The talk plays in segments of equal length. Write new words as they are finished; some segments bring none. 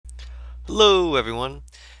Hello everyone.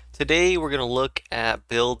 Today we're going to look at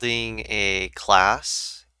building a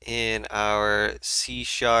class in our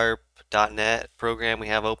C#.NET program we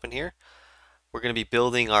have open here. We're going to be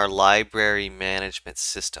building our library management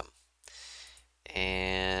system.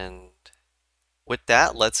 And with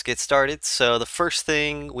that, let's get started. So the first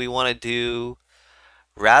thing we want to do,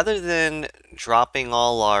 rather than dropping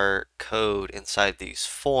all our code inside these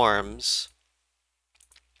forms,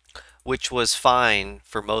 which was fine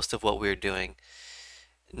for most of what we were doing,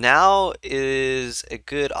 now is a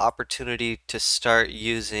good opportunity to start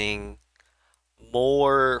using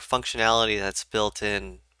more functionality that's built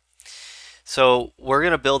in. So we're going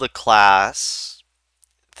to build a class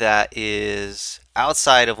that is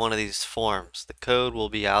outside of one of these forms. The code will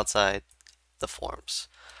be outside the forms.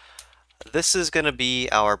 This is going to be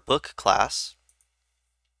our book class.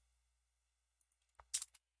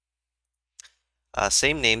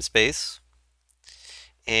 Same namespace.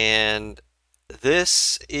 And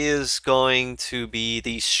this is going to be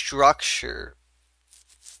the structure.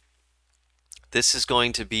 This is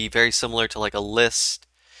going to be very similar to like a list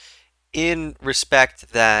in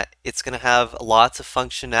respect that it's going to have lots of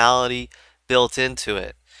functionality built into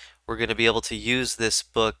it. We're going to be able to use this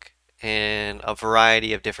book in a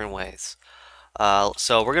variety of different ways.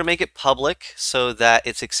 So we're going to make it public so that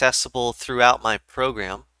it's accessible throughout my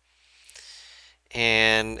program.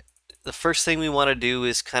 And the first thing we want to do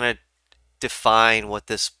is kind of define what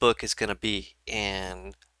this book is going to be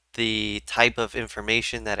and the type of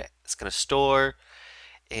information that it's going to store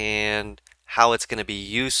and how it's going to be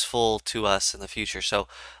useful to us in the future. So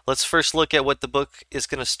let's first look at what the book is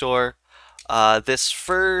going to store. This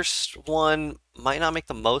first one might not make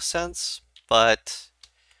the most sense, but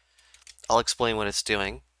I'll explain what it's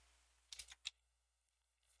doing.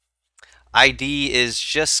 ID is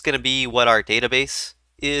just going to be what our database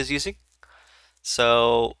is using.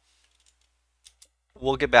 So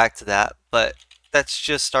we'll get back to that, but that's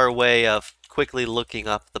just our way of quickly looking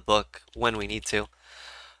up the book when we need to.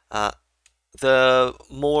 The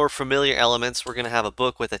more familiar elements, we're going to have a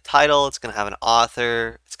book with a title, it's going to have an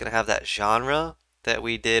author, it's going to have that genre that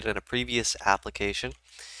we did in a previous application.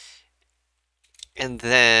 And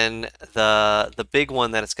then the big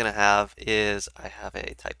one that it's going to have is, I have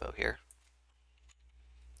a typo here,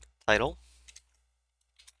 title,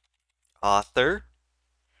 author,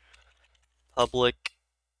 public,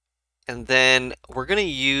 and then we're going to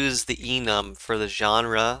use the enum for the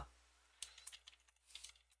genre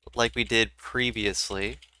like we did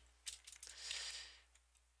previously.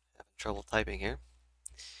 Having trouble typing here.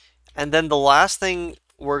 And then the last thing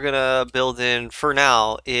we're going to build in for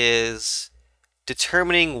now is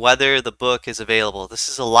determining whether the book is available. This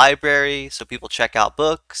is a library, so people check out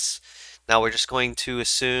books. Now we're just going to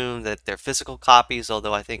assume that they're physical copies,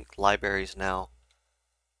 although I think libraries now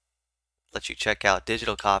let you check out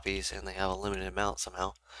digital copies and they have a limited amount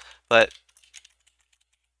somehow. But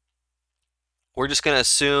we're just going to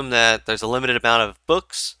assume that there's a limited amount of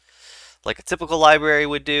books like a typical library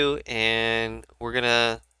would do, and we're going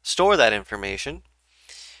to store that information.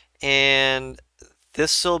 And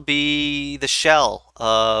this will be the shell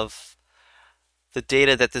of the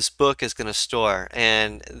data that this book is going to store.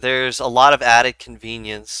 And there's a lot of added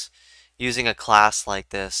convenience using a class like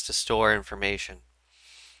this to store information.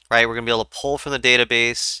 Right? We're going to be able to pull from the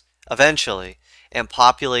database eventually and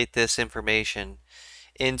populate this information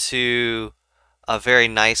into a very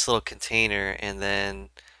nice little container, and then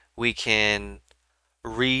we can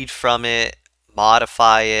read from it,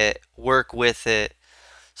 modify it, work with it.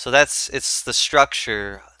 So it's the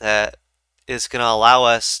structure that is going to allow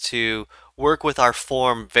us to work with our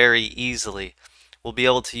form very easily. We'll be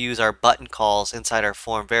able to use our button calls inside our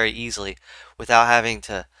form very easily without having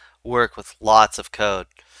to work with lots of code.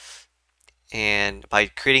 And by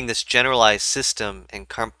creating this generalized system and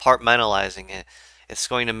compartmentalizing it, it's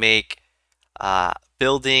going to make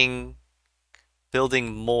building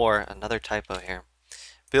more, another typo here,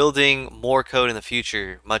 building more code in the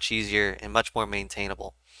future much easier and much more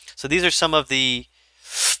maintainable. So these are some of the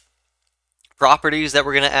properties that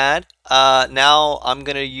we're going to add. Now I'm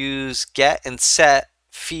going to use get and set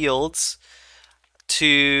fields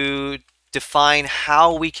to define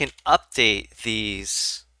how we can update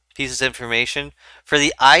these pieces of information. For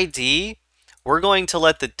the ID, we're going to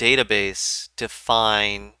let the database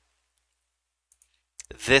define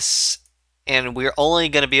this, and we're only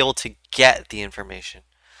going to be able to get the information.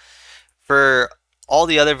 For all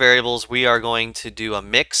the other variables, we are going to do a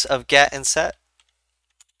mix of get and set.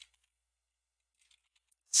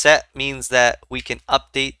 Set means that we can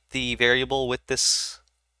update the variable with this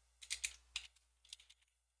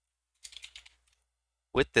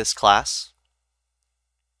class.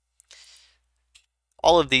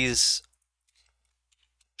 all of these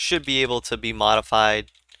should be able to be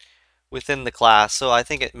modified within the class, so I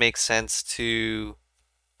think it makes sense to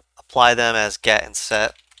apply them as get and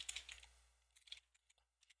set.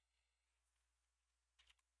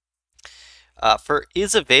 For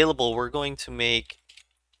is available, we're going to make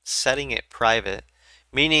setting it private,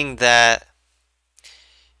 meaning that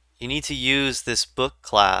you need to use this book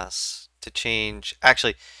class to change,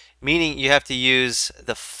 actually, meaning you have to use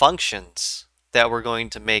the functions that we're going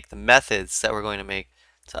to make, the methods that we're going to make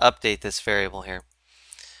to update this variable here.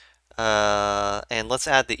 And let's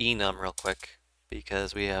add the enum real quick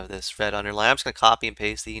because we have this red underline. I'm just going to copy and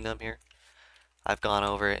paste the enum here. I've gone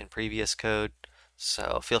over it in previous code,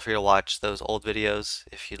 so feel free to watch those old videos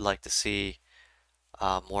if you'd like to see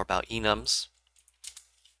more about enums.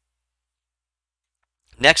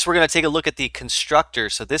 Next, we're going to take a look at the constructor.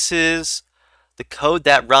 So this is the code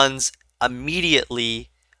that runs immediately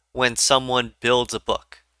when someone builds a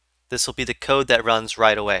book. This will be the code that runs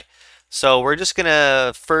right away. So we're just going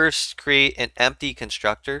to first create an empty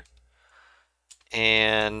constructor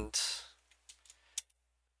and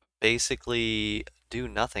basically do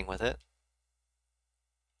nothing with it.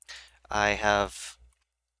 I have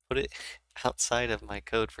put it outside of my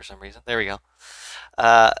code for some reason. There we go.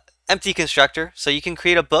 Empty constructor. So you can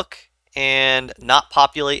create a book and not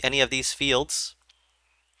populate any of these fields.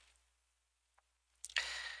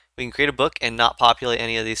 We can create a book and not populate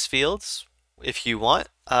any of these fields if you want.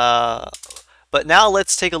 But now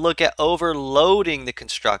let's take a look at overloading the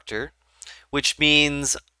constructor, which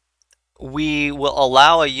means we will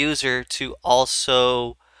allow a user to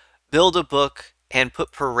also build a book and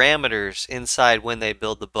put parameters inside when they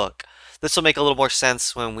build the book. This will make a little more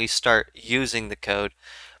sense when we start using the code,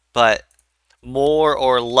 but more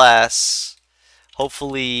or less,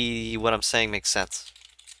 hopefully what I'm saying makes sense.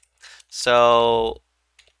 So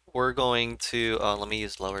we're going to, let me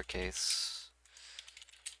use lowercase.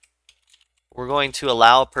 We're going to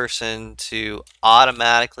allow a person to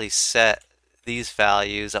automatically set these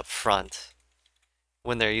values up front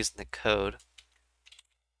when they're using the code.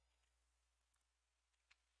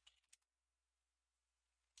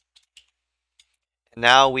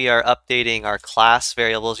 Now we are updating our class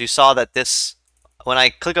variables. You saw that this, when I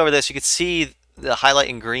click over this, you can see the highlight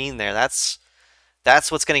in green there. That's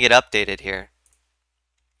what's going to get updated here.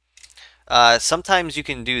 Sometimes you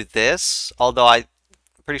can do this, although I'm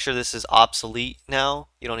pretty sure this is obsolete now.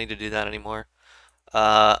 You don't need to do that anymore.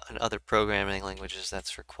 In other programming languages,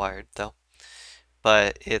 that's required though.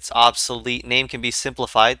 But it's obsolete. Name can be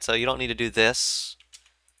simplified, so you don't need to do this.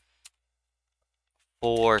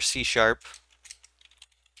 For C#,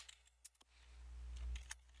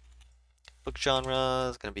 book genre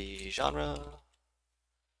is going to be genre,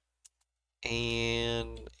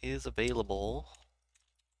 and is available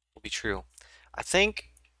will be true. I think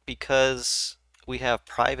because we have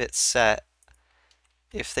private set,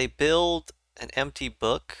 if they build an empty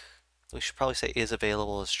book, we should probably say is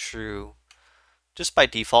available is true just by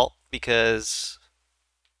default, because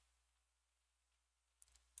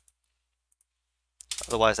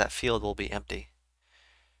otherwise that field will be empty.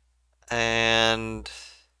 And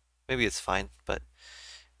maybe it's fine, but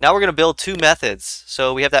now we're going to build two methods.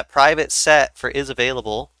 So we have that private set for is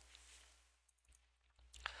available,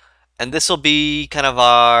 and this will be kind of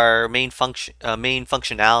our main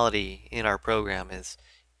functionality in our program is,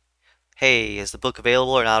 hey, is the book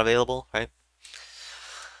available or not available, right?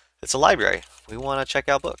 It's a library. We want to check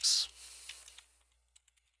out books.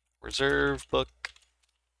 Reserve book.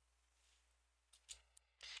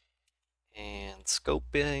 And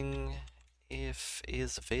scoping if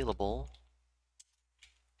is available.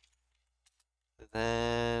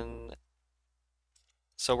 Then,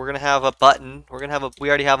 so we're going to have a button. We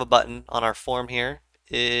already have a button on our form here.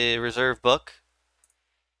 Reserve book.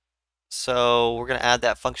 So we're going to add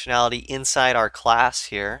that functionality inside our class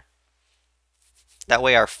here. That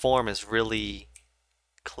way our form is really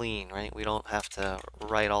clean, right? We don't have to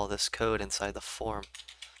write all this code inside the form.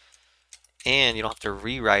 And you don't have to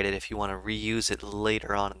rewrite it if you want to reuse it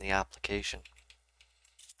later on in the application.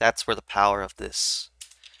 That's where the power of this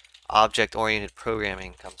object-oriented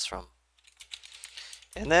programming comes from.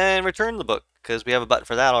 And then return the book, because we have a button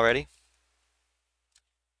for that already.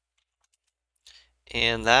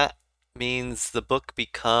 And that means the book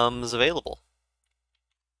becomes available.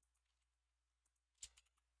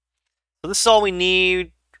 So this is all we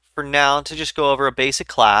need for now to just go over a basic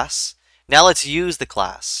class. Now let's use the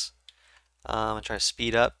class. I'm going to try to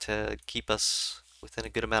speed up to keep us within a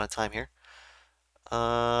good amount of time here.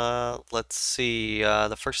 Let's see.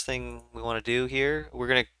 The first thing we want to do here, we're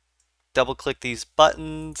going to double click these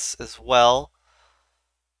buttons as well.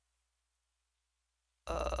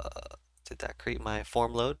 Did that create my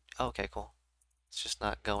form load? Oh, okay, cool. It's just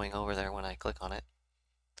not going over there when I click on it.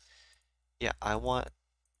 Yeah, I want.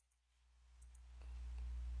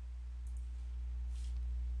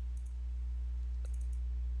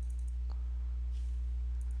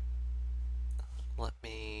 Let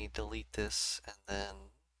me delete this and then.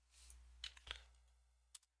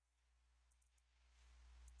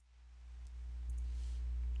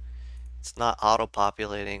 It's not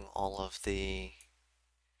auto-populating all of the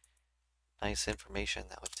nice information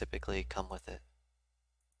that would typically come with it.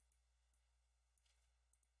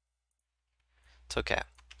 It's okay.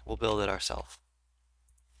 We'll build it ourselves.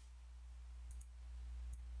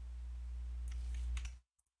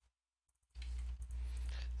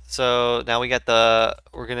 So now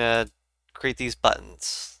we're gonna create these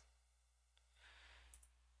buttons.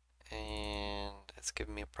 And it's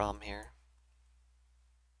giving me a problem here.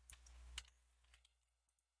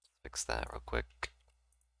 Fix that real quick.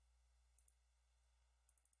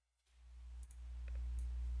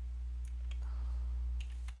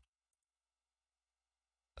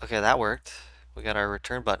 Okay, that worked. We got our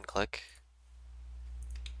return button click.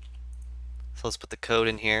 So let's put the code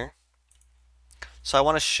in here. So I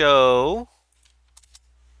want to show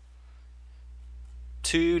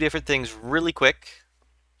two different things really quick.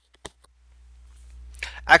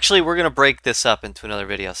 Actually, we're going to break this up into another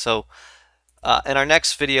video. So in our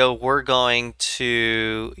next video, we're going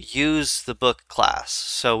to use the book class.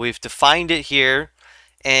 So we've defined it here,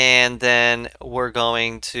 and then we're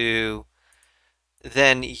going to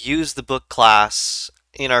then use the book class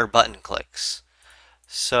in our button clicks.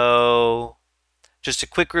 So just a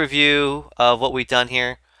quick review of what we've done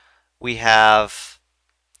here. We have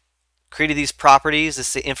created these properties. This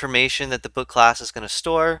is the information that the book class is going to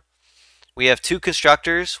store. We have two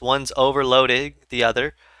constructors. One's overloading the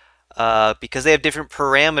other. Because they have different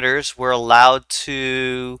parameters, we're allowed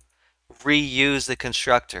to reuse the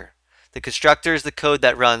constructor. The constructor is the code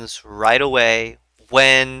that runs right away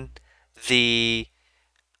when the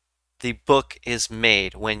book is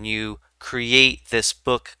made, when you create this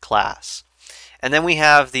book class. And then we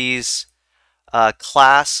have these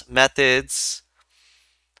class methods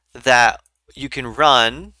that you can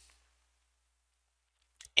run,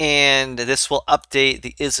 and this will update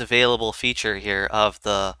the isAvailable feature here of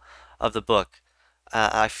the book.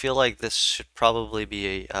 I feel like this should probably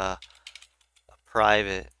be a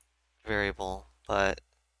private variable, but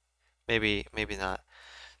maybe not.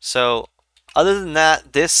 So other than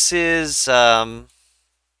that, this is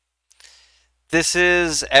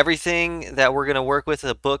everything that we're going to work with in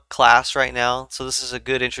the book class right now. So this is a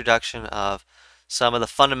good introduction of some of the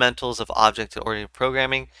fundamentals of object-oriented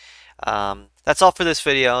programming. That's all for this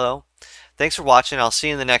video, though. Thanks for watching. I'll see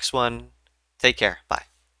you in the next one. Take care. Bye.